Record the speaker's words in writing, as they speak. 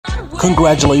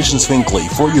Congratulations, Finkley,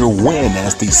 for your win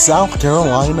as the South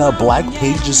Carolina Black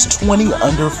Pages 20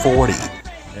 Under 40.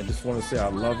 I just want to say I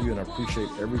love you and I appreciate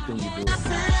everything you do.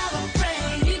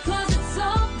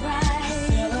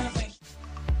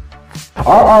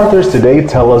 Our authors today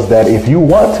tell us that if you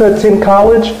want to attend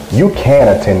college, you can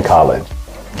attend college.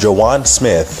 Jawan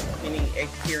Smith. Any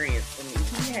experience for me.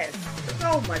 He has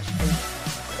so much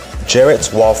fun. Jarrett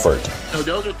Walford. So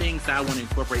those are things that I want to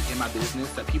incorporate in my business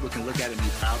that people can look at and be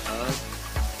proud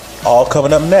of. All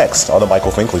coming up next on The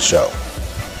Michael Finkley Show.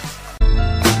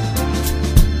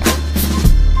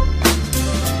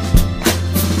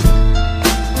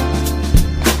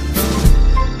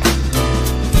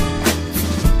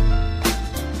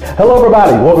 Hello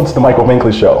everybody, welcome to the Michael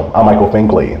Finkley Show. I'm Michael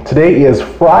Finkley. Today is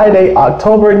Friday,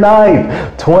 October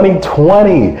 9th,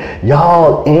 2020.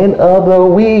 Y'all, end of the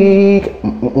week.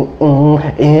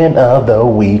 End of the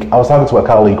week. I was talking to a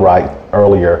colleague right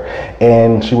earlier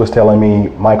and she was telling me,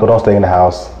 Michael, don't stay in the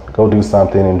house. Go do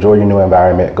something, enjoy your new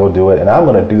environment, go do it. And I'm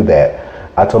gonna do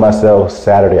that. I told myself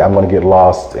Saturday I'm gonna get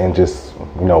lost and just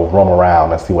roam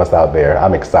around and see what's out there.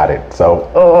 I'm excited. So,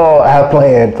 I have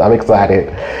plans. I'm excited.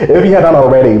 If you have not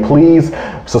already, please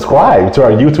subscribe to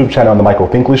our YouTube channel on The Michael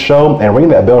Finkley Show and ring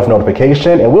that bell for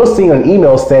notification. And we'll see an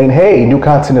email saying, hey, new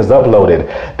content is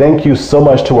uploaded. Thank you so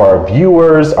much to our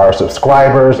viewers, our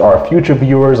subscribers, our future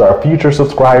viewers, our future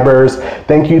subscribers.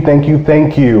 Thank you, thank you,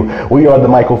 thank you. We are The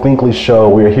Michael Finkley Show.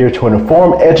 We are here to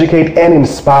inform, educate, and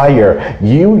inspire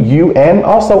you, and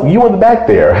also you in the back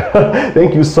there.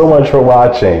 Thank you so much for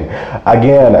watching.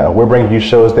 Again, we're bringing you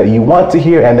shows that you want to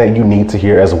hear and that you need to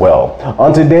hear as well.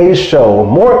 On today's show,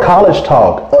 more college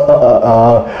talk.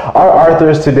 Our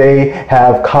authors today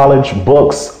have college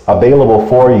books available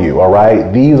for you, all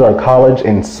right? These are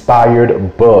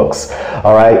college-inspired books,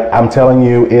 all right? I'm telling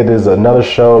you, it is another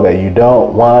show that you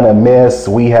don't want to miss.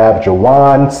 We have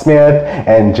Jawan Smith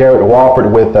and Jarrett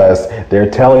Walford with us. They're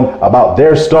telling about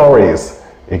their stories.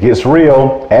 It gets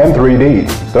real and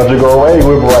 3D. Don't you go away,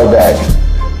 we'll be right back.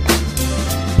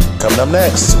 Coming up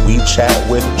next, we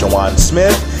chat with Jawan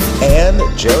Smith and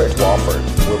Jarrett Walford.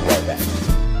 We'll be right back.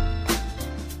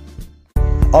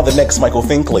 On the next Michael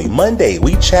Finkley, Monday,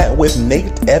 we chat with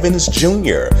Nate Evans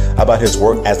Jr. about his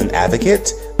work as an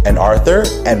advocate, an author,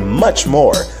 and much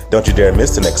more. Don't you dare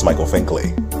miss the next Michael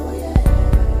Finkley.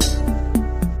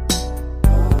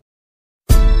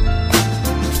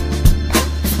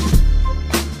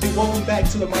 Welcome back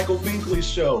to the Michael Finkley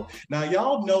Show. Now,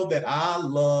 y'all know that I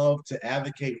love to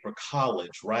advocate for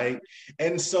college, right?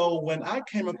 And so when I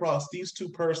came across these two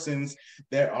persons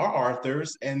that are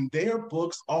authors and their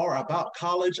books are about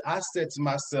college, I said to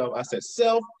myself,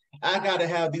 I got to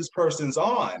have these persons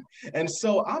on. And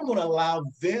so I'm going to allow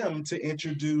them to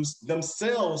introduce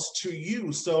themselves to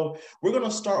you. So we're going to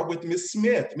start with Ms.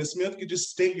 Smith. Ms. Smith, could you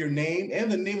state your name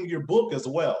and the name of your book as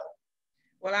well?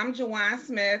 Well, I'm Jawan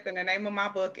Smith, and the name of my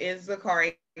book is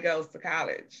Zakari Goes to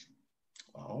College.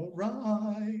 All right.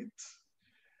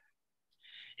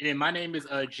 And then my name is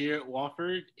Jarrett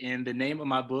Walford, and the name of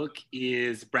my book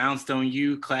is Brownstone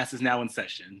U, Class is Now in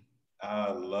Session. I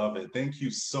love it. Thank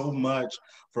you so much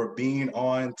for being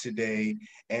on today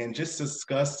and just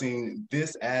discussing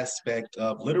this aspect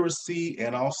of literacy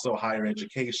and also higher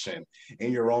education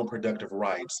in your own productive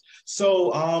rights. So,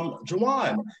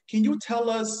 Jawan, can you tell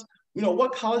us,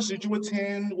 what college did you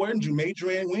attend? Where did you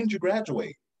major in? When did you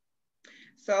graduate?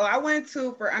 So I went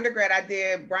for undergrad, I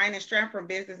did Bryan and Stratford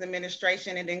Business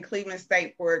Administration and then Cleveland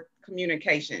State for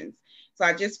communications. So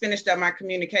I just finished up my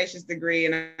communications degree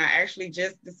and I actually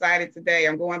just decided today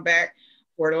I'm going back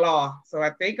for law. So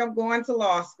I think I'm going to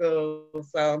law school.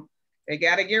 So they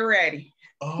got to get ready.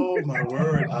 Oh my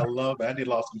word. I love it. I did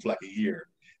law school for like a year.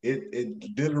 It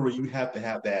literally, you have to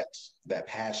have that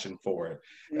passion for it.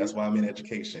 That's why I'm in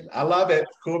education. I love it.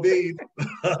 Cool beans.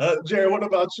 Jerry, what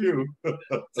about you?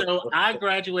 So I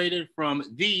graduated from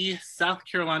the South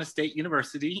Carolina State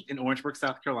University in Orangeburg,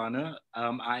 South Carolina.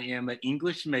 I am an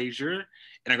English major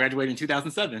and I graduated in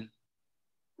 2007.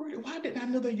 Why didn't I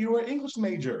know that you were an English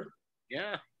major?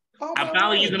 Yeah. Oh, I'm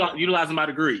finally utilizing my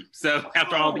degree. So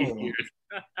after all these years.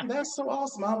 That's so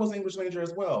awesome. I was an English major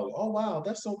as well. Oh, wow.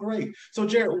 That's so great. So,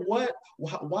 Jared,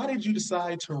 why did you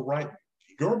decide to write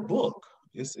your book?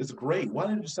 It's great. Why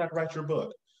did you decide to write your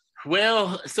book?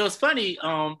 Well, so it's funny.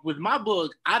 With my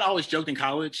book, I'd always joked in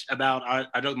college about,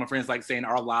 I joked with my friends like saying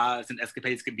our lives and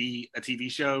escapades could be a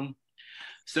TV show.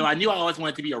 So I knew I always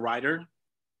wanted to be a writer.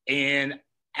 And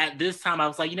at this time, I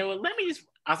was like, what am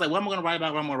I going to write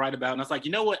about? What am I going to write about? And I was like,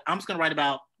 I'm just going to write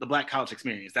about the Black college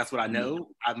experience. That's what I know.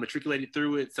 I've matriculated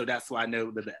through it. So that's what I know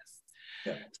the best.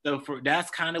 Yeah. So that's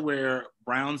kind of where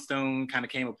Brownstone kind of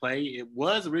came to play. It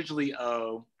was originally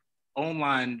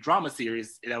online drama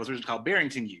series that was originally called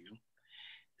Barrington U.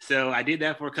 So I did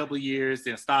that for a couple of years,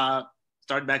 then stopped,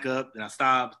 started back up, then I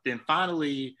stopped. Then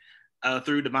finally,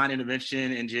 through divine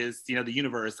intervention and just, the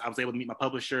universe, I was able to meet my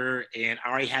publisher, and I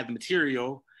already had the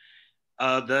material.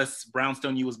 Thus,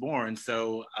 Brownstone U was born.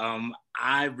 So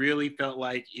I really felt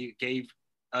like it gave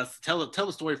us tell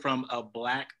the story from a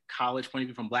Black college point of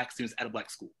view, from Black students at a Black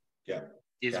school. Yeah,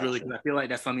 is really, because I feel like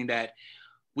that's something that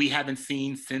we haven't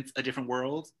seen since A Different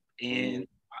World. And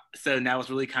so now it's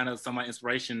really kind of some of my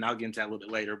inspiration. I'll get into that a little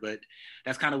bit later, but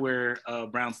that's kind of where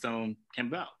Brownstone came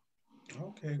about.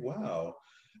 Okay, wow.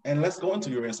 And let's go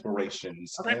into your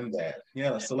inspirations and that.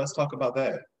 Yeah, so let's talk about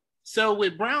that. So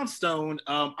with Brownstone,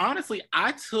 honestly,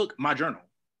 I took my journal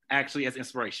actually as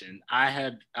inspiration.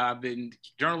 I've been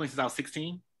journaling since I was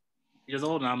 16 years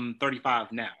old, and I'm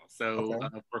 35 now. So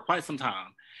for quite some time.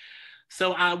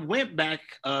 So I went back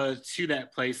to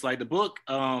that place. Like the book,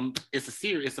 it's a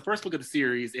series. It's the first book of the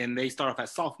series, and they start off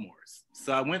as sophomores.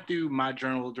 So I went through my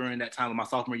journal during that time of my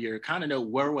sophomore year, kind of know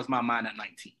where was my mind at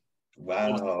 19.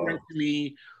 Wow. What was important to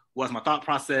me? What was my thought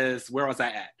process? Where was I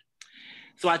at?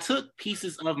 So I took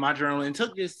pieces of my journal and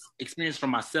took this experience from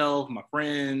myself, my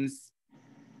friends,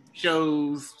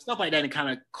 shows, stuff like that, and kind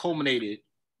of culminated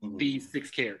these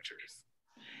 6 characters.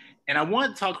 And I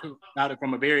want to talk about it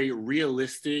from a very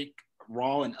realistic,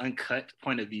 raw, and uncut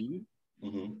point of view.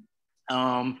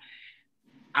 Although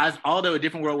A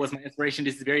Different World was my inspiration,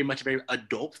 this is very much a very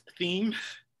adult theme.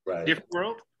 Right. Different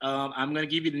World. I'm going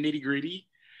to give you the nitty gritty.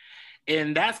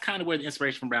 And that's kind of where the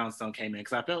inspiration from Brownstone came in,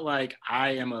 because I felt like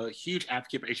I am a huge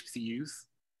advocate for HBCUs.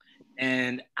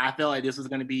 And I felt like this was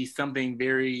going to be something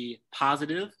very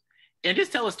positive and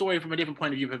just tell a story from a different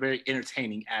point of view, of a very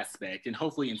entertaining aspect, and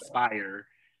hopefully inspire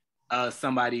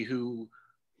somebody who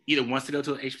either wants to go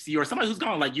to an HBCU or somebody who's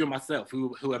gone, like you and myself,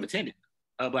 who have attended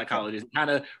Black colleges, kind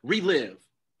of relive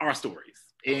our stories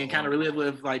and kind of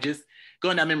relive, like just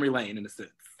going down memory lane in a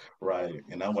sense. Right,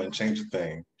 and I wouldn't change a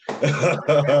thing.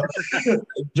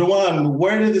 Joanne,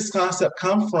 where did this concept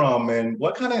come from, and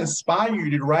what kind of inspired you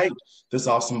to write this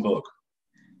awesome book?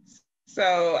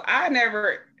 So I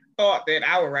never thought that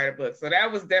I would write a book. So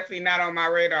that was definitely not on my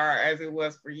radar as it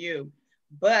was for you.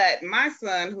 But my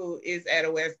son, who is at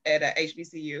a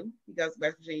HBCU, he goes to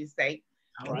West Virginia State.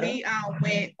 We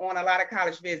went on a lot of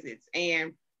college visits,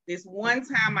 and this one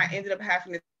time I ended up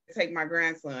having to take my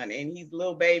grandson, and he's a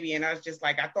little baby, and I was just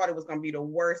like, I thought it was going to be the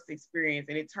worst experience,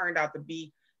 and it turned out to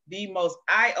be the most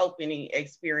eye-opening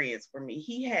experience for me.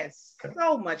 He had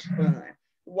so much fun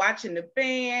watching the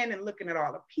band and looking at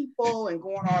all the people and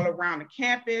going all around the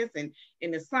campus and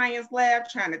in the science lab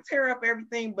trying to tear up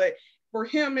everything. But for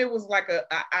him, it was like a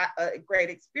great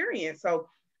experience. So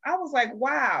I was like,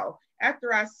 wow.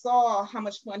 After I saw how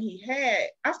much fun he had,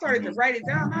 I started to write it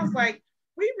down. I was like,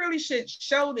 we really should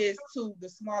show this to the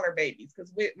smaller babies,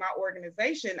 because with my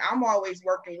organization, I'm always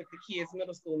working with the kids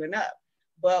middle school and up.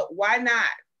 But why not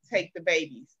take the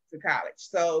babies to college?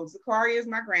 So Zachary is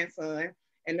my grandson,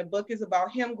 and the book is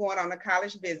about him going on a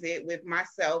college visit with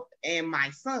myself and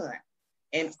my son,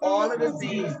 and all of the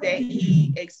things that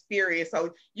he experienced.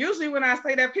 So usually when I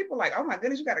say that, people are like, oh my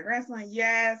goodness, you got a grandson?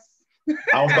 Yes.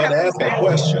 I was about to ask that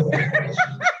question.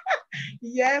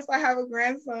 Yes, I have a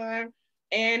grandson.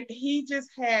 And he just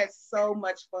had so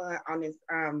much fun on this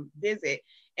visit.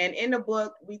 And in the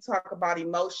book, we talk about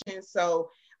emotion. So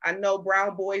I know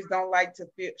brown boys don't like to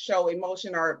show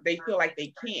emotion, or they feel like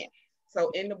they can't. So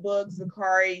in the book,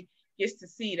 Zachary gets to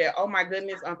see that, oh my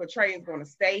goodness, Uncle Trey is going to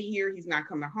stay here. He's not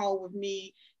coming home with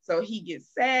me. So he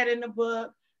gets sad in the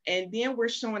book. And then we're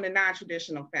showing the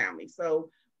non-traditional family. So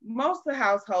most of the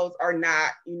households are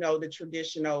not, the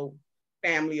traditional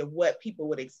family of what people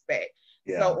would expect.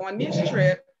 Yeah. So on this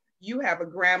trip, you have a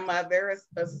grandmother,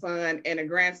 a son, and a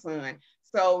grandson.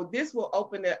 So this will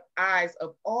open the eyes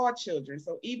of all children.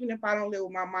 So even if I don't live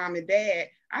with my mom and dad,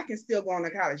 I can still go on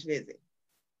a college visit.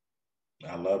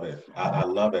 I love it. I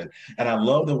love it. And I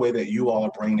love the way that you all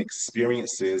are bringing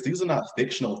experiences. These are not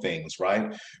fictional things,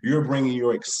 right? You're bringing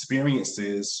your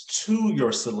experiences to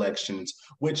your selections,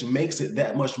 which makes it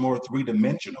that much more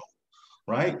three-dimensional.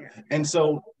 Right. And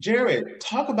so, Jared,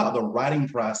 talk about the writing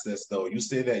process, though. You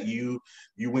said that you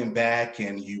went back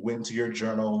and you went to your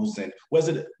journals, and was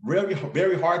it really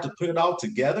very hard to put it all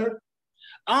together?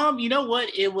 You know what?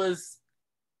 It was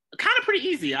kind of pretty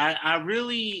easy. I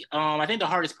really, I think the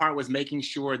hardest part was making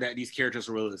sure that these characters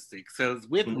were realistic. So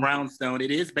with Brownstone,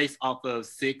 it is based off of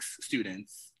 6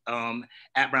 students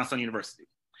at Brownstone University.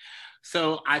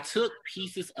 So I took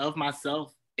pieces of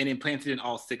myself and implanted in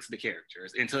all 6 of the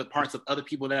characters, into parts of other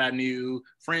people that I knew,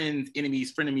 friends,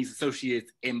 enemies, frenemies, associates,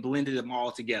 and blended them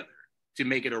all together. to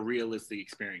make it a realistic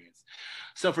experience.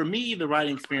 So for me, the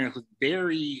writing experience was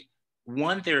very,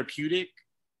 one, therapeutic,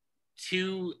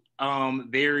 two,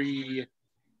 very,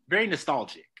 very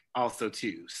nostalgic also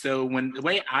too. So when the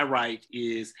way I write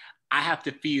is I have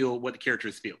to feel what the character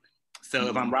is feeling. So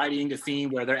if I'm writing a scene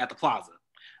where they're at the plaza,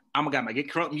 I'm got my Get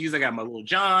Crunk music, I got my Lil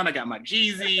Jon, I got my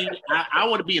Jeezy. I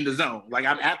want to be in the zone. Like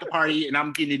I'm at the party and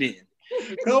I'm getting it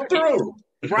in. Come through.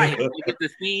 Right. If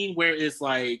it's a scene where it's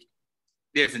like,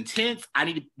 there's intense, I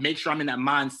need to make sure I'm in that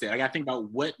mindset. I got to think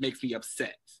about what makes me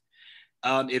upset.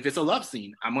 If it's a love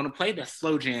scene, I'm going to play that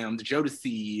slow jam, the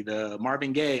Jodeci, the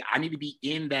Marvin Gaye. I need to be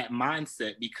in that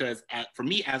mindset because for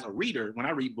me as a reader, when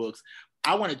I read books,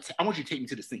 I want you to take me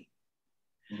to the scene.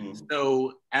 Mm-hmm.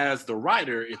 So as the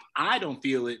writer, if I don't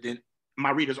feel it, then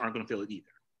my readers aren't going to feel it either.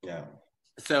 Yeah.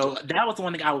 So that was the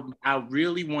one thing I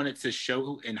really wanted to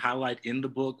show and highlight in the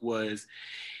book was,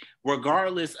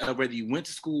 regardless of whether you went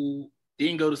to school,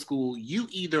 didn't go to school, you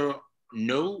either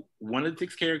know one of the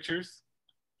 6 characters,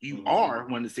 you are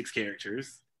one of the 6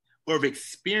 characters, or have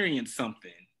experienced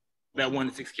something that one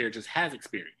of the 6 characters has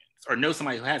experienced, or know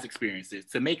somebody who has experienced it,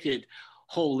 to make it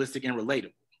holistic and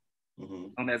relatable.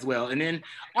 As well. And then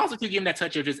also to give them that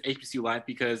touch of just HBCU life,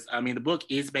 because I mean the book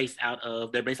is based out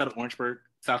of Orangeburg,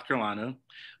 South Carolina,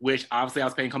 which obviously I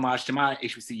was paying homage to my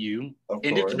HBCU,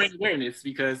 and just to bring awareness,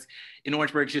 because in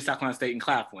Orangeburg it's just South Carolina State and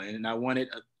Claflin, and I wanted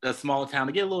a small town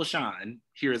to get a little shine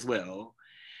here as well.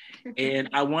 And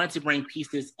I wanted to bring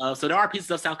pieces of, so there are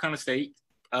pieces of South Carolina State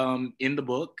in the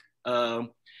book,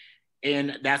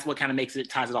 and that's what kind of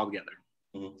ties it all together.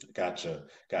 Gotcha.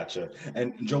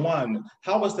 And Joanne,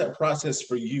 how was that process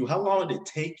for you? How long did it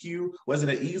take you? Was it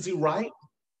an easy write?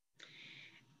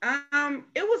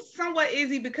 It was somewhat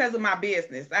easy because of my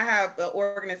business. I have an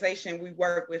organization, we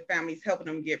work with families, helping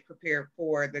them get prepared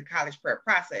for the college prep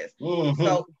process.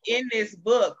 So in this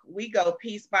book, we go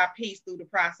piece by piece through the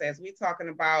process. We're talking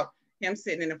about him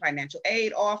sitting in the financial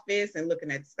aid office and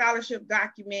looking at scholarship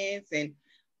documents and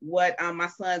what my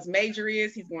son's major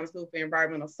is. He's going to school for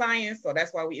environmental science. So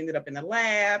that's why we ended up in the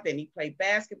lab, and he played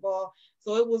basketball.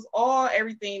 So it was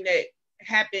everything that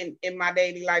happened in my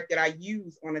daily life that I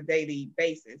use on a daily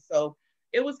basis. So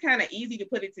it was kind of easy to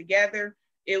put it together.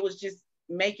 It was just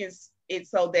making it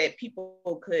so that people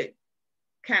could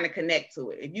kind of connect to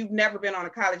it. If you've never been on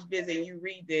a college visit and you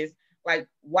read this, like,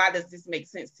 why does this make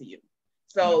sense to you?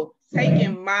 So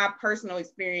taking my personal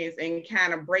experience and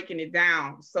kind of breaking it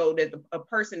down so that a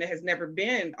person that has never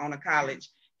been on a college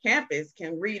campus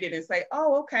can read it and say,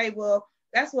 oh, okay, well,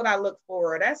 that's what I look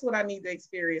for, or that's what I need to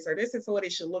experience, or this is what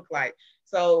it should look like.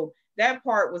 So that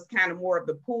part was kind of more of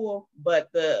the pull, but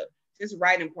this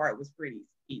writing part was pretty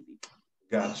easy.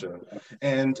 Gotcha.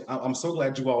 And I'm so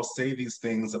glad you all say these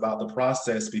things about the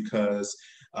process, because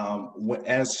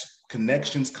as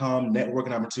connections come,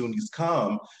 networking opportunities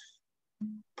come,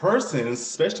 persons,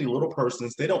 especially little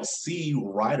persons, they don't see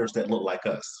writers that look like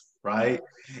us, right?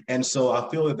 And so I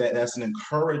feel that that's an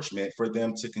encouragement for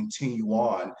them to continue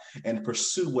on and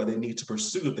pursue what they need to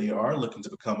pursue if they are looking to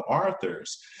become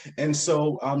authors. And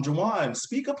so, Joanne,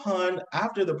 speak upon,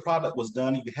 after the product was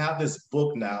done, you have this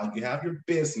book now, you have your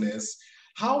business.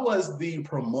 How was the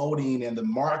promoting and the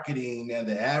marketing and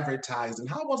the advertising?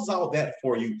 How was all that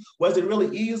for you? Was it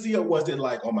really easy, or was it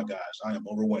like, oh my gosh, I am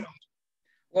overwhelmed?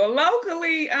 Well,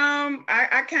 locally,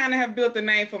 I kind of have built a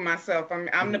name for myself.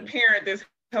 I'm the parent that's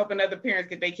helping other parents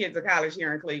get their kids to college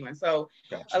here in Cleveland. So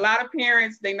a lot of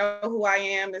parents, they know who I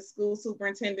am. The school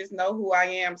superintendents know who I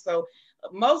am. So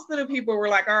most of the people were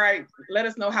like, all right, let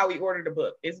us know how we order the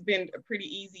book. It's been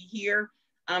pretty easy here.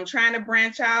 I'm trying to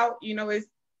branch out, it's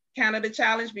kind of the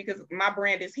challenge because my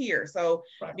brand is here. So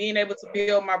being able to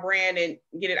build my brand and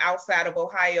get it outside of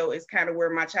Ohio is kind of where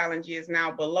my challenge is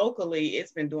now. But locally,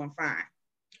 it's been doing fine.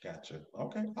 Gotcha.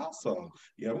 Okay, awesome.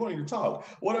 Yeah, we want you to talk.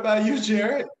 What about you,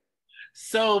 Jared?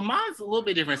 So mine's a little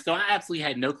bit different. So I absolutely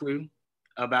had no clue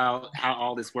about how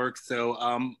all this works. So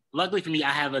luckily for me,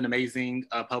 I have an amazing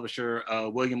publisher,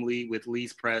 William Lee with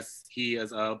Lee's Press. He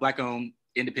is a Black-owned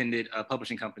independent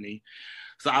publishing company.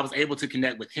 So I was able to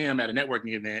connect with him at a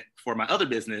networking event for my other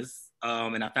business.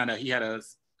 And I found out he had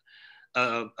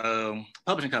a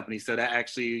publishing company. So that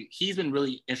actually, he's been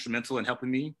really instrumental in helping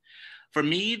me. For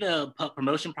me, the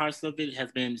promotion process of it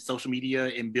has been social media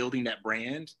and building that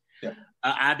brand. Yeah.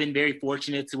 I've been very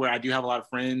fortunate to where I do have a lot of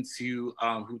friends who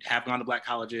have gone to Black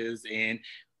colleges, and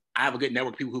I have a good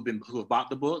network of people who have bought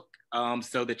the book.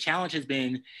 So the challenge has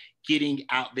been getting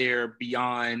out there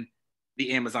beyond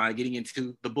the Amazon, getting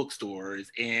into the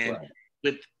bookstores, and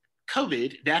with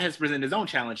COVID, that has presented its own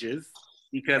challenges.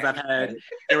 because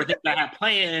there were things I had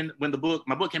planned when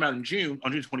my book came out in June,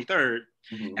 on June 23rd,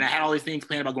 and I had all these things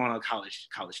planned about going on a college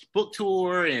book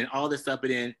tour and all this stuff, but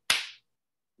then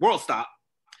world stopped.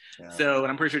 Yeah. So,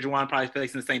 and I'm pretty sure Juwan probably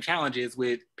facing the same challenges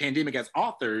with pandemic as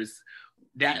authors,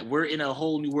 that we're in a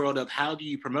whole new world of how do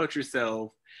you promote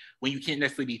yourself when you can't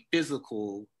necessarily be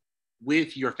physical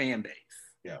with your fan base.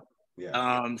 Yeah.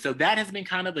 Yeah. So that has been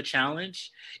kind of a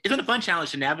challenge. It's been a fun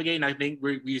challenge to navigate, and I think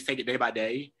we just take it day by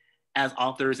day as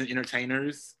authors and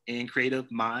entertainers and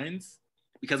creative minds,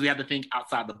 because we have to think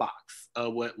outside the box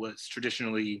of what was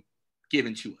traditionally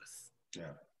given to us.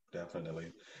 Yeah,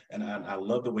 definitely. And I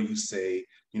love the way you say,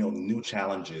 new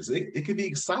challenges. It can be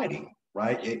exciting,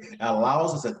 right? It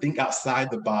allows us to think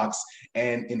outside the box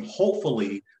and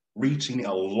hopefully reaching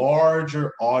a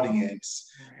larger audience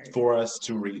for us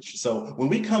to reach. So when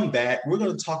we come back, we're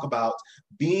going to talk about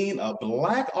being a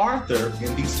Black author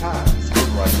in these times.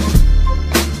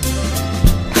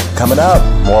 Coming up,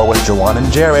 more with Juwan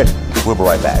and Jared. We'll be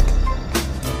right back.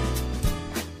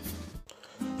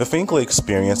 The Finkley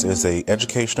Experience is an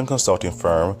educational consulting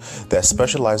firm that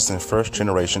specializes in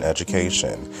first-generation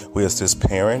education. We assist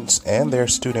parents and their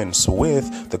students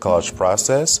with the college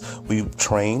process. We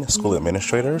train school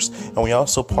administrators, and we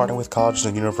also partner with colleges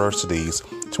and universities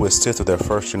to assist with their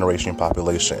first-generation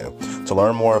population. To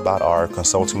learn more about our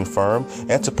consulting firm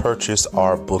and to purchase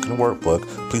our book and workbook,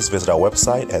 please visit our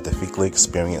website at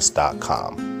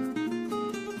thefinkleyexperience.com.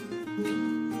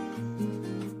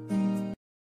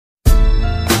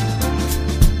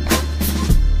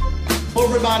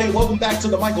 Everybody, welcome back to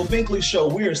the Michael Finkley Show.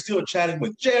 We are still chatting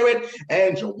with Jared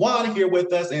and Juwan here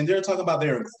with us, and they're talking about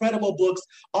their incredible books,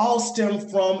 all stem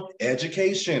from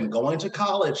education, going to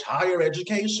college, higher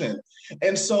education.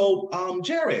 And so,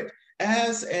 Jared,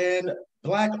 as an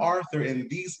Black author in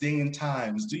these day and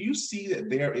times, do you see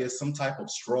that there is some type of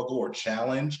struggle or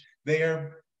challenge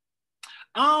there?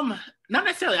 Not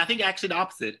necessarily. I think actually the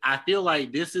opposite. I feel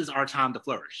like this is our time to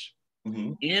flourish.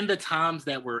 Mm-hmm. In the times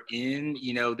that we're in,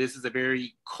 this is a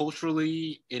very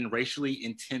culturally and racially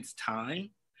intense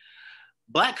time.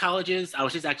 Black colleges, I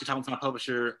was just actually talking to my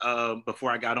publisher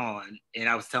before I got on, and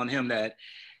I was telling him that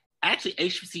actually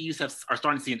HBCUs are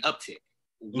starting to see an uptick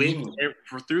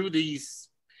through these,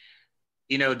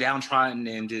 downtrodden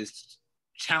and just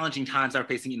challenging times that are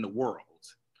facing in the world.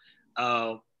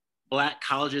 Black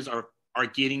colleges are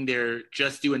getting their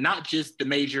just due, and not just the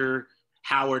major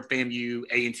Howard, FAMU,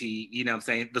 A&T,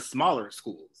 the smaller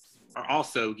schools are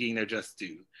also getting their just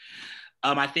due.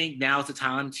 I think now is the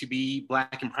time to be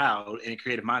Black and proud in a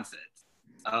creative mindset.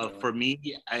 For me,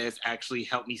 it's actually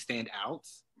helped me stand out.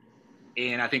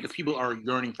 And I think as people are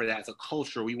yearning for that as a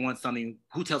culture, we want something,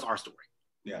 who tells our story?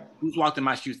 Yeah. Who's walked in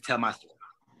my shoes to tell my story?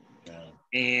 Yeah.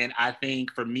 And I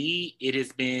think for me, it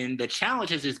has been, the challenge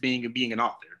has just been being an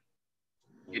author.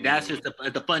 Mm. That's just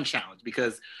the fun challenge,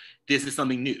 because this is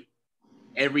something new.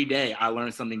 Every day I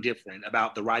learn something different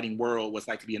about the writing world, what's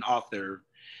like to be an author.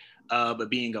 But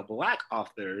being a Black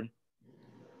author,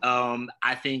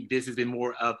 I think this has been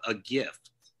more of a gift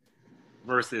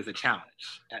versus a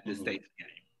challenge at this stage of the game.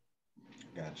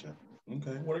 Gotcha.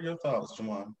 Okay. What are your thoughts,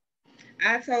 Juwan?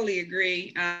 I totally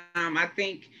agree. I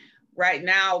think right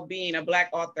now being a Black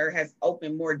author has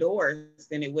opened more doors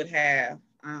than it would have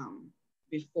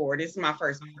before. This is my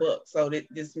first book, so this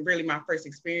is really my first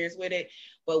experience with it.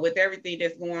 But with everything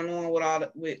that's going on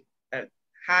with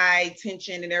high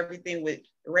tension and everything with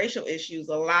racial issues,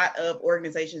 a lot of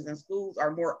organizations and schools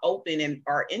are more open and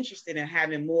are interested in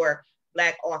having more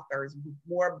Black authors,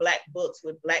 more Black books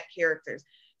with Black characters.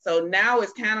 So now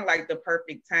it's kind of like the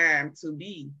perfect time to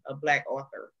be a Black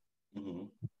author. Mm-hmm.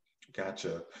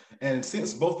 Gotcha. And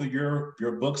since both of your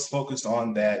books focused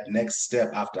on that next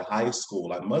step after high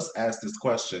school, I must ask this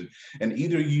question, and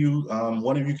either you,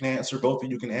 one of you can answer, both of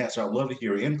you can answer. I'd love to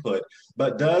hear your input,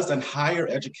 but does a higher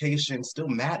education still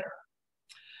matter?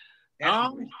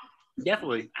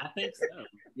 Definitely. I think so.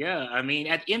 Yeah. I mean,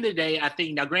 at the end of the day, I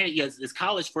think, now granted, yes, it's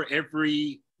college for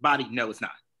everybody. No, it's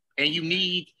not. And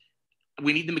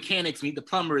we need the mechanics, we need the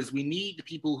plumbers, we need the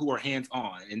people who are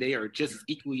hands-on, and they are just as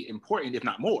equally important, if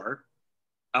not more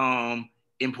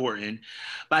important.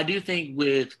 But I do think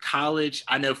with college,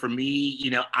 I know for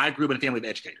me, I grew up in a family of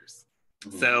educators.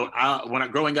 Mm-hmm. So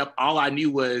growing up, all I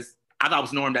knew was, I thought it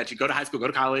was norm that you go to high school, go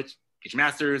to college, get your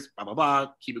master's, blah, blah,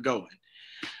 blah, keep it going.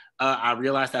 I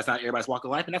realized that's not everybody's walk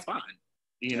of life, and that's fine,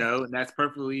 and that's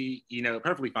perfectly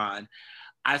fine.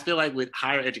 I feel like with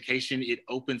higher education, it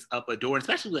opens up a door,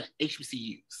 especially with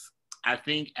HBCUs. I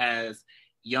think as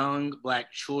young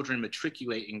Black children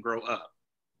matriculate and grow up,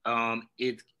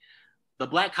 the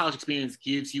Black college experience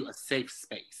gives you a safe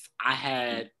space. I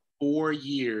had 4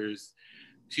 years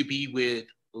to be with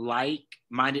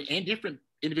like-minded and different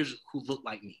individuals who look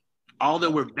like me.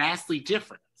 Although we're vastly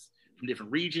different from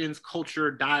different regions,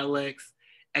 culture, dialects,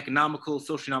 economical,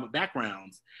 socioeconomic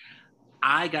backgrounds,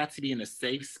 I got to be in a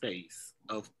safe space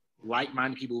of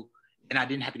like-minded people, and I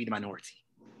didn't have to be the minority.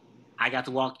 I got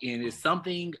to walk in.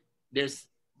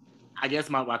 I guess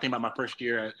when I think about my first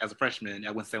year as a freshman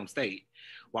at Winston-Salem State,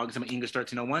 walking into my English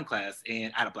 1301 class,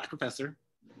 and I had a Black professor.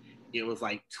 It was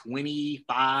like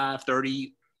 25,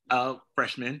 30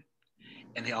 freshmen,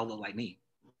 and they all look like me.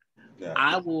 Yeah.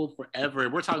 I will forever,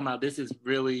 we're talking about this is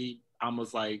really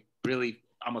almost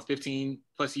 15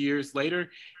 plus years later,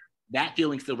 that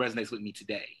feeling still resonates with me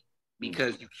today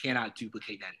because you cannot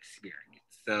duplicate that experience.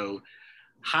 So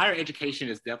higher education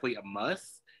is definitely a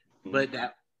must, but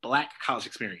that Black college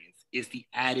experience is the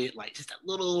added, like just a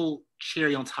little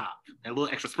cherry on top, a little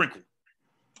extra sprinkle.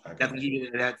 That's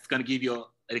going to give you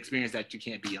an experience that you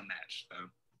can't be unmatched. So.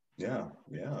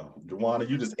 Yeah. Juwana,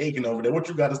 you just aching over there. What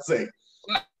you got to say?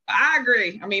 Well, I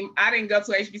agree. I mean, I didn't go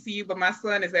to HBCU, but my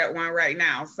son is at one right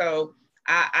now. So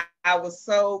I was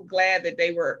so glad that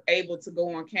they were able to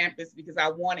go on campus because I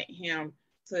wanted him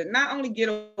to not only get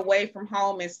away from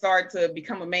home and start to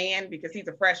become a man because he's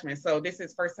a freshman. So this is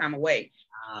his first time away.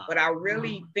 But I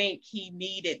really think he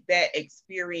needed that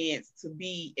experience to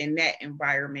be in that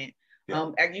environment.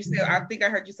 As you said, I think I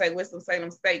heard you say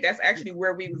Winston-Salem State. That's actually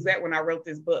where we was at when I wrote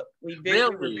this book. We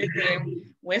were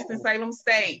visiting Winston-Salem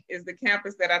State is the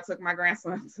campus that I took my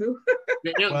grandson to.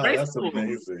 Wow, that's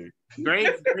amazing. Great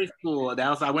school.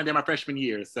 I went there my freshman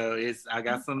year. So I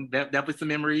got definitely some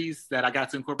memories that I got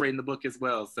to incorporate in the book as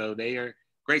well. So they are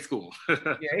great school.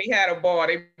 Yeah, he had a ball.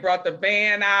 They brought the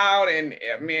band out and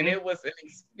I mean, it was an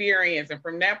experience. And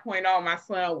from that point on, my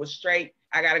son was straight.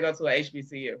 I got to go to a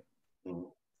HBCU.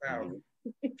 So.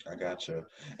 I gotcha.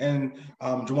 And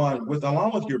Juwan,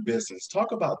 along with your business,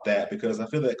 talk about that because I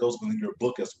feel that goes within your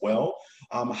book as well.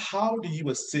 How do you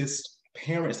assist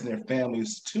parents and their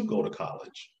families to go to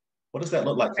college? What does that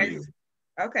look like for you?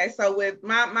 Okay, so with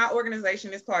my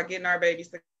organization, it's called Getting Our Babies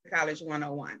to College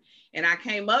 101. And I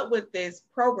came up with this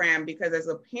program because as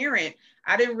a parent,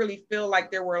 I didn't really feel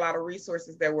like there were a lot of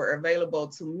resources that were available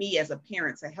to me as a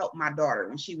parent to help my daughter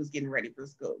when she was getting ready for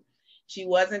school. She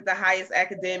wasn't the highest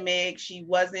academic. She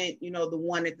wasn't, the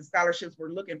one that the scholarships were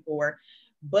looking for,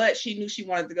 but she knew she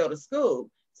wanted to go to school.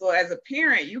 So as a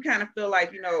parent, you kind of feel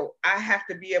like, I have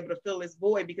to be able to fill this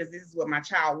void because this is what my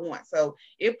child wants. So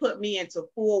it put me into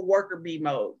full worker bee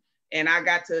mode. And I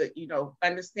got to,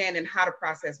 understanding how the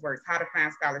process works, how to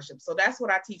find scholarships. So that's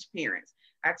what I teach parents.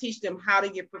 I teach them how to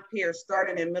get prepared,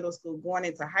 starting in middle school, going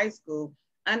into high school,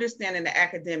 understanding the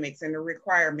academics and the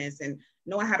requirements and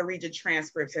knowing how to read your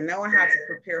transcripts and knowing how to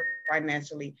prepare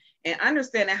financially and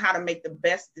understanding how to make the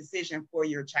best decision for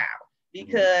your child.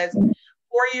 Because 4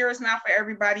 years not for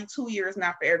everybody, 2 years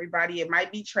not for everybody. It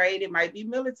might be trade, it might be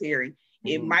military,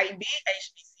 it might be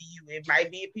HBCU, it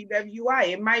might be a PWI,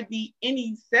 it might be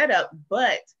any setup,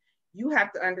 but you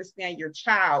have to understand your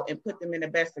child and put them in the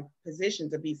best position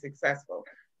to be successful.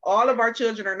 All of our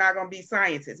children are not going to be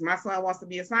scientists. My son wants to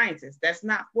be a scientist. That's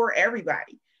not for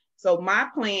everybody. So my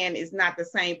plan is not the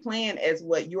same plan as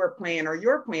what your plan or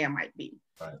your plan might be.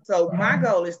 Right. So my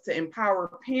goal is to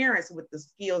empower parents with the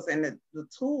skills and the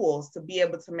tools to be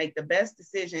able to make the best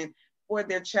decision for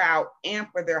their child and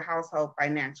for their household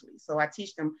financially. So I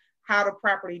teach them how to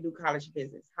properly do college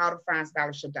business, how to find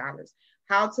scholarship dollars,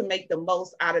 how to make the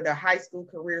most out of their high school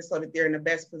career so that they're in the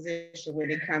best position when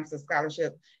it comes to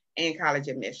scholarship and college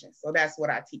admission. So that's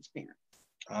what I teach parents.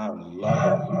 I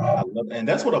love it. And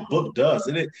that's what a book does.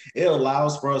 It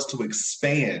allows for us to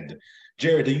expand.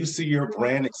 Jared, do you see your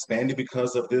brand expanding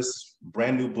because of this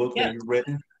brand new book that you've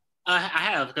written? I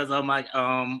have, because I'm I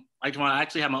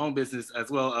actually have my own business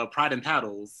as well, Pride and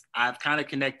Paddles. I've kind of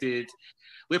connected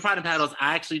with Pride and Paddles.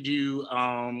 I actually do,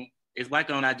 it's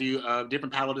Black-owned. I do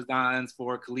different paddle designs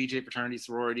for collegiate, fraternity,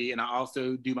 sorority, and I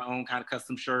also do my own kind of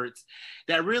custom shirts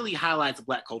that really highlights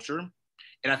Black culture.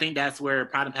 And I think that's where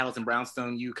Pride and Paddles and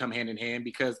Brownstone U come hand in hand,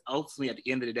 because ultimately at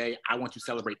the end of the day, I want to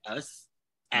celebrate us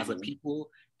as a people,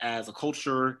 as a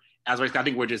culture, as a race. I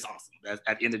think we're just awesome.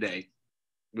 At the end of the day,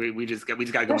 we just got to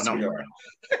go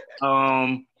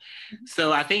on.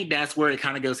 So I think that's where it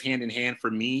kind of goes hand in hand for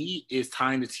me, is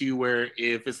tying the two, where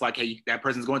if it's like, hey, that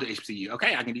person's going to HBCU,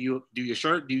 okay, I can do your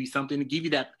shirt, do something to give you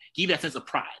that sense of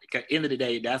pride. Because at the end of the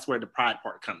day, that's where the pride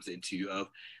part comes into, of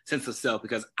sense of self,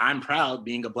 because I'm proud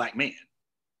being a Black man.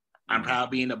 I'm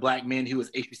proud being a Black man who is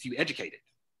HBCU educated.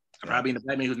 I'm proud being a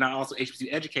Black man who's not also HBCU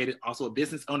educated, also a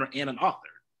business owner and an author.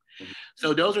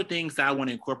 So those are things that I want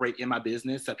to incorporate in my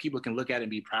business that people can look at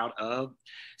and be proud of.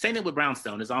 Same thing with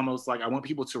Brownstone. It's almost like I want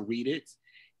people to read it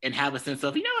and have a sense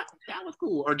of, you know what, that was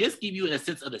cool, or just give you a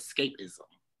sense of escapism.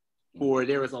 For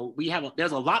there's a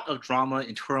lot of drama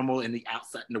and turmoil in the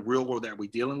outside, in the real world that we're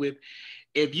dealing with.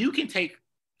 If you can take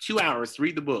 2 hours to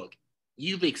read the book,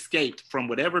 you've escaped from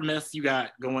whatever mess you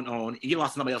got going on, and you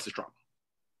lost somebody else's drama.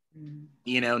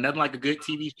 You know, nothing like a good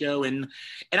TV show. And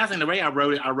I think the way I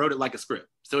wrote it like a script.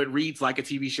 So it reads like a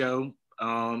TV show.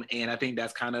 And I think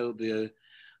that's kind of the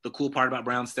cool part about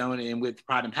Brownstone. And with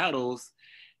Pride and Paddles,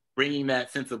 bringing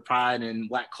that sense of pride and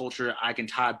Black culture, I can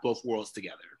tie both worlds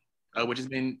together, which has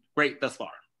been great thus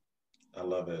far. I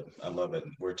love it. I love it.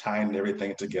 We're tying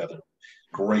everything together.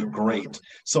 Great, great.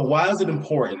 So why is it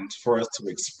important for us to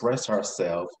express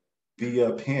ourselves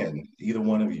via pen, either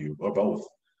one of you or both?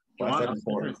 Why is that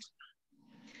important?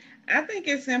 I think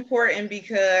it's important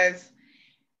because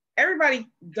everybody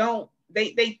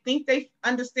they think they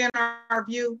understand our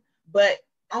view, but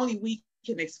only we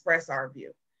can express our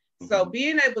view. So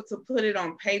being able to put it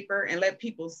on paper and let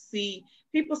people see,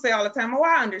 people say all the time, oh,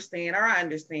 I understand,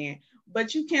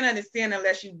 but you can't understand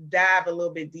unless you dive a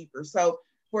little bit deeper. So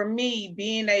for me,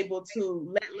 being able to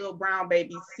let little brown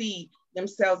babies see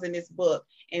themselves in this book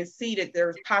and see that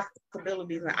there's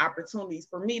possibilities and opportunities,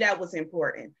 for me, that was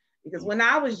important. Because when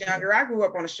I was younger, I grew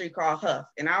up on a street called Huff.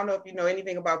 And I don't know if you know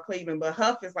anything about Cleveland, but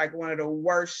Huff is like one of the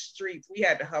worst streets. We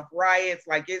had the Huff riots.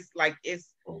 It's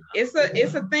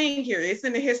a thing here. It's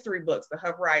in the history books, the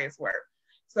Huff riots were.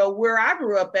 So where I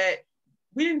grew up at,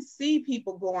 we didn't see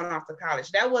people going off to college.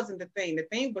 That wasn't the thing. The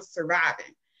thing was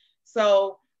surviving.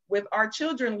 So with our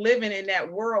children living in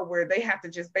that world where they have to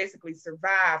just basically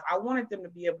survive, I wanted them to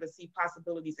be able to see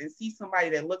possibilities and see somebody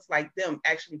that looks like them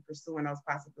actually pursuing those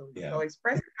possibilities. So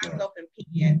expressing myself in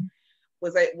pen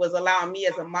was allowing me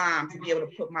as a mom to be able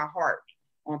to put my heart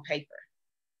on paper.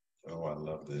 Oh, I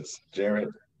love this. Jared?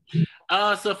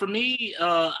 So for me,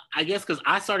 I guess because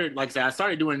I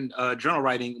started doing journal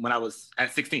writing when I was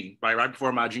at 16, right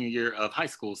before my junior year of high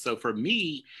school. So for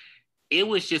me, it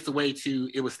was just a way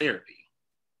it was therapy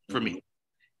for me.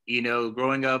 You know,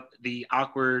 growing up the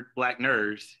awkward Black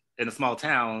nerds in a small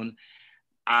town,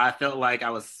 I felt like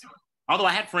although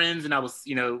I had friends and I was,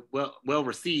 you know, well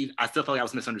received, I still felt like I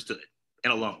was misunderstood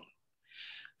and alone.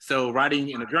 So writing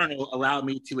in a journal allowed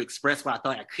me to express what I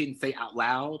thought I couldn't say out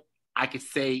loud. I could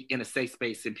say in a safe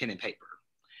space in pen and paper.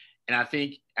 And I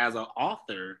think as an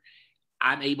author,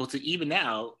 I'm able to, even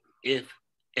now, if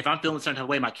I'm feeling a certain type of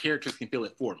way, my characters can feel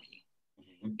it for me.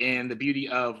 And the beauty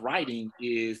of writing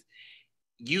is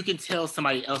you can tell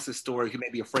somebody else's story who may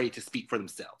be afraid to speak for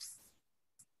themselves.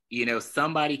 You know,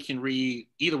 somebody can read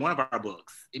either one of our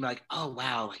books and be like, oh,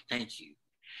 wow, like, thank you.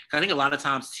 I think a lot of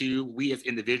times too, we as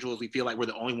individuals, we feel like we're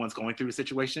the only ones going through the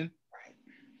situation.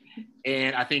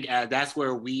 And I think that's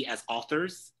where we as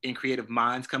authors and creative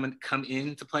minds come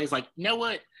into play. It's like, you know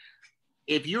what?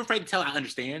 If you're afraid to tell, I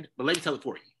understand, but let me tell it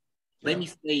for you. Let me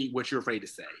say what you're afraid to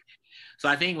say. So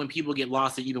I think when people get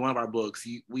lost in either one of our books,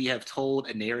 we have told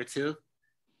a narrative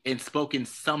and spoken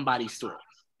somebody's story.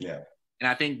 Yeah. And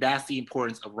I think that's the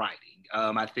importance of writing.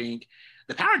 I think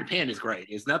the power of the pen is great.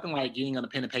 It's nothing like getting on a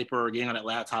pen and paper or getting on that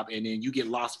laptop and then you get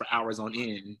lost for hours on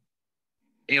end.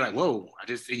 And you're like, whoa,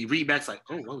 you read back, it's like,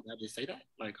 oh, whoa, did I just say that?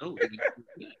 Like, oh.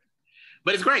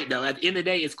 But it's great though. At the end of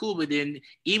the day, it's cool. But then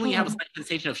even when you have a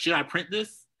sensation of, should I print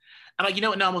this? I'm like, you know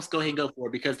what? No, I'm going to go ahead and go for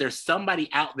it because there's somebody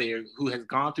out there who has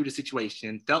gone through the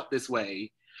situation, felt this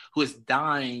way, who is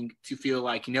dying to feel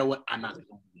like, you know what? I'm not the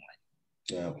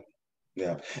only one.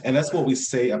 Yeah. And that's what we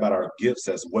say about our gifts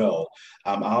as well.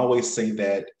 I always say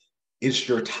that it's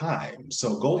your time.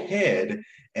 So go ahead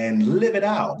and live it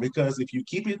out because if you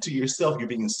keep it to yourself, you're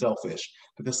being selfish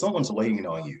because someone's waiting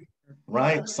on you.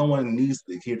 Right? Someone needs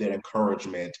to hear that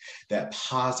encouragement, that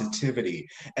positivity.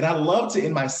 And I love to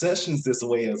end my sessions this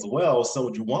way as well. So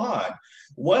Juwan,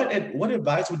 what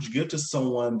advice would you give to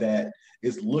someone that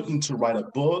is looking to write a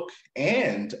book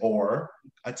and or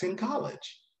attend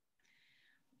college?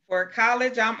 For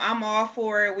college, I'm all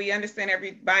for it. We understand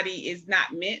everybody is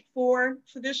not meant for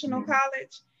traditional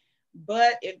college,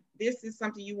 but if this is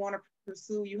something you want to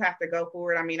pursue, you have to go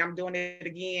for it. I mean, I'm doing it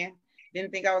again.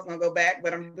 Didn't think I was going to go back,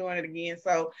 but I'm doing it again.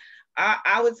 So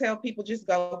I would tell people just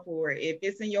go for it. If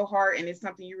it's in your heart and it's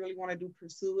something you really want to do,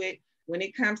 pursue it. When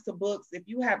it comes to books, if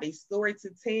you have a story to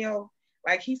tell,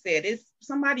 like he said, it's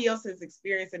somebody else is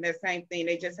experiencing that same thing.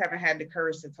 They just haven't had the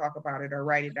courage to talk about it or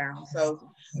write it down.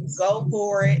 So go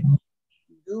for it,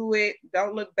 do it.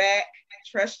 Don't look back.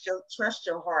 Trust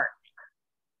your heart.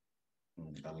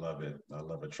 I love it. I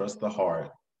love it. Trust the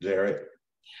heart. Jared.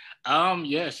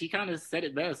 Yeah, she kind of said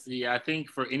it best. Yeah, I think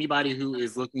for anybody who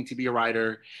is looking to be a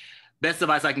writer, best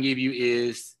advice I can give you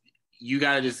is you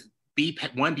gotta just be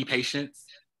patient.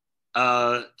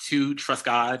 to trust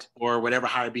God or whatever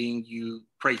higher being you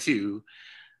pray to.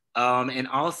 And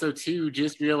also, too,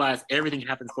 just realize everything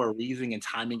happens for a reason and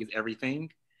timing is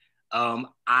everything.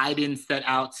 I didn't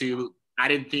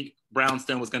think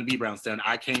Brownstone was going to be Brownstone.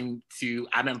 I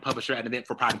met a publisher at an event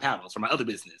for Pride and Paddles for my other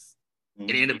business. Mm-hmm.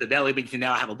 It ended up developing to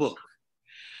now I have a book.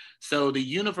 So the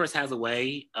universe has a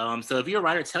way. So if you're a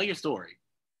writer, tell your story.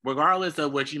 Regardless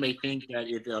of what you may think that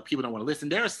if people don't want to listen,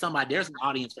 there's an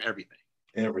audience for everything.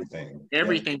 Everything, yeah.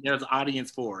 There's an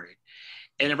audience for it.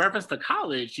 And in reference to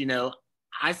college,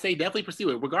 I say definitely pursue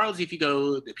it, regardless if you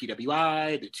go the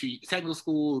PWI, the technical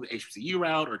school, the HBCU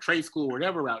route, or trade school,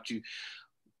 whatever route you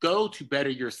go to better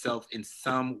yourself in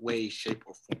some way, shape,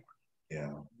 or form.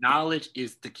 Yeah. Knowledge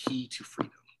is the key to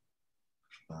freedom.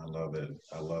 I love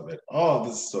it. Oh,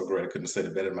 this is so great. I couldn't have said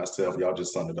it better myself. Y'all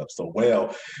just summed it up so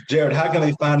well. Jared, how can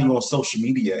they find you on social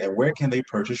media and where can they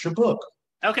purchase your book?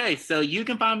 Okay, so you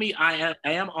can find me. I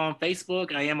am on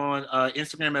Facebook. I am on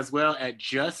Instagram as well at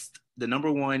just the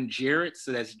number one Jarrett.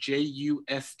 So that's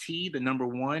JUST, the number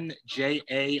one JARRETT.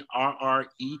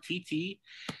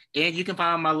 And you can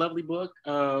find my lovely book,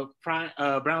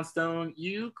 Brownstone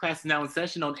U, Class is Now in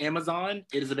Session, on Amazon.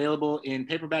 It is available in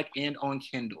paperback and on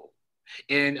Kindle.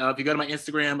 And if you go to my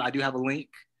Instagram, I do have a link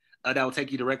that will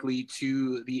take you directly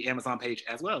to the Amazon page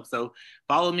as well. So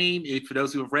follow me. For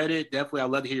those who have read it, definitely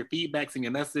I'd love to hear your feedback, send me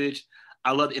a message.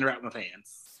 I love to interact with my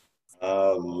fans.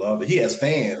 I love it. He has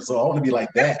fans, so I want to be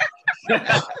like that.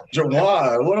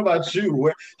 Jawan, what about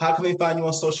you? How can they find you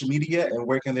on social media and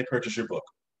where can they purchase your book?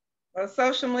 Well,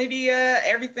 social media,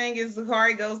 everything is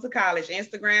Zakari Goes to College.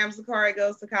 Instagram, Zakari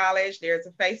Goes to College. There's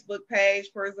a Facebook page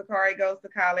for Zakari Goes to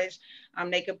College.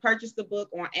 They can purchase the book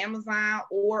on Amazon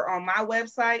or on my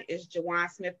website. It's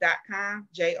JawanSmith.com,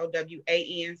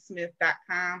 JOWAN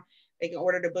Smith.com. They can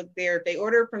order the book there. If they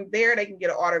order it from there, they can get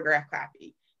an autograph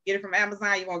copy. Get it from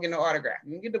Amazon, you won't get no autograph.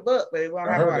 You can get the book, but it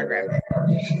won't have an autograph.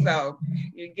 So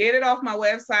you get it off my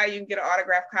website, you can get an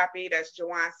autograph copy. That's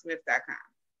JawanSmith.com.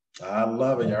 I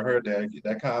love it. Y'all heard that. Get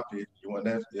that copy. You want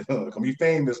that? Gonna be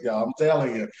famous, y'all. I'm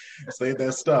telling you. Say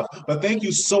that stuff. But thank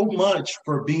you so much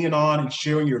for being on and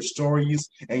sharing your stories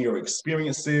and your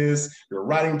experiences, your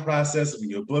writing process, and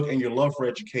your book, and your love for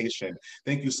education.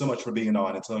 Thank you so much for being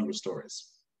on and telling your stories.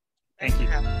 Thank you.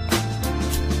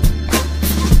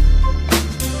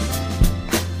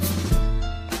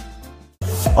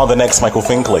 On the next Michael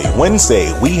Finkley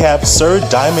Wednesday, we have Sir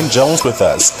Diamond Jones with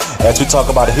us as we talk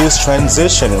about his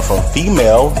transition from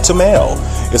female to male.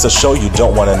 It's a show you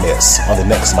don't want to miss on the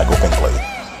next Michael Finkley.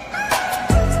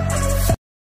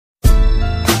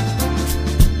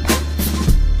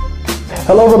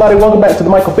 Hello, everybody. Welcome back to the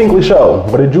Michael Finkley Show.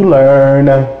 What did you learn?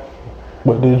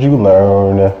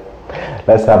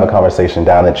 Let's have a conversation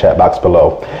down in the chat box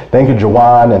below. Thank you,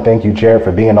 Jawan, and thank you, Jared,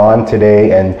 for being on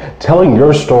today and telling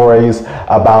your stories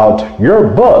about your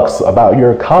books, about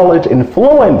your college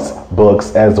influence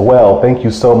books as well. Thank you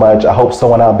so much. I hope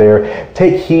someone out there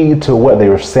take heed to what they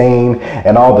were saying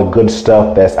and all the good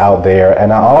stuff that's out there.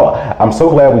 And I'm so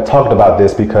glad we talked about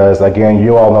this because, again,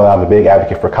 you all know I'm a big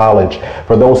advocate for college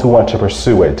for those who want to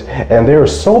pursue it. And there are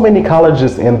so many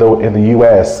colleges in the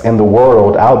U.S., in the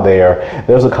world out there.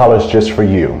 There's a college just for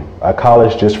you. A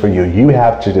college just for you. You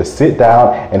have to just sit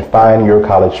down and find your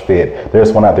college fit.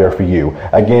 There's one out there for you.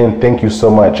 Again, thank you so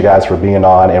much, guys, for being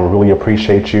on, and we really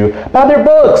appreciate you. Buy their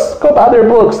books. Go buy their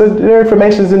books. Their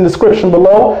information is in the description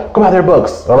below. Go buy their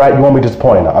books. All right, you won't be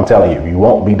disappointed. I'm telling you, you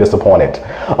won't be disappointed.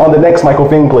 On the next Michael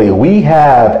Finkley, we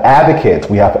have advocate,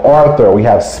 we have author, we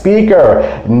have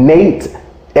speaker, Nate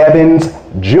Evans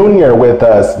Jr. with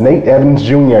us. Nate Evans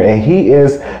Jr. And he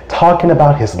is talking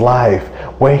about his life,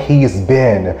 where he's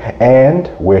been and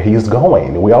where he's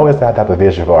going. We always have to have a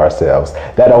vision for ourselves.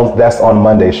 That's on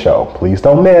Monday's show. Please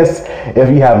don't miss. If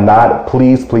you have not,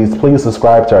 please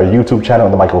subscribe to our YouTube channel,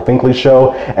 The Michael Finkley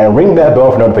Show, and ring that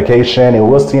bell for notification, and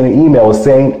we'll see an email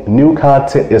saying new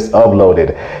content is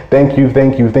uploaded. Thank you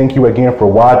again for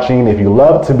watching. If you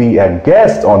love to be a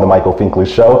guest on The Michael Finkley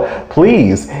Show,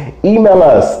 please email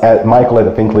us at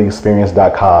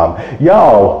michael@thefinkleyexperience.com.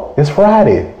 Y'all, it's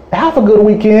Friday. Have a good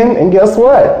weekend, and guess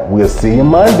what? We'll see you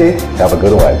Monday. Have a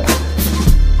good one.